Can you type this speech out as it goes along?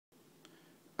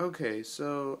Okay,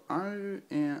 so I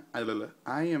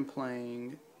am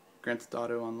playing Grand Theft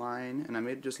Auto Online, and I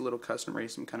made just a little custom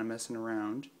race. I'm kind of messing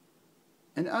around,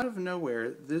 and out of nowhere,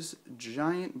 this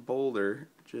giant boulder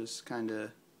just kind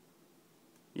of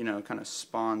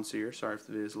spawns here. Sorry if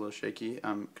the video is a little shaky.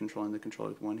 I'm controlling the controller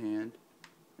with one hand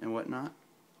and whatnot.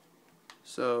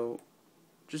 So,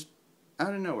 just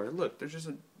out of nowhere, look, there's just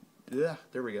there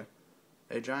we go.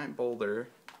 A giant boulder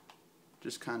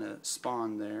just kind of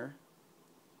spawned there.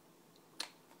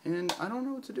 And I don't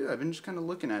know what to do. I've been just kind of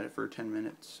looking at it for 10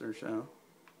 minutes or so.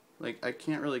 Like, I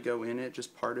can't really go in it,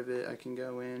 just part of it I can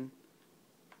go in.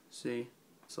 See?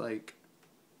 It's like,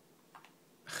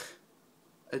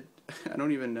 I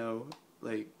don't even know,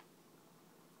 like,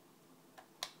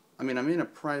 I mean, I'm in a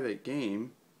private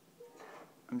game.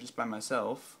 I'm just by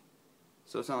myself.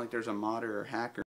 So it's not like there's a modder or hacker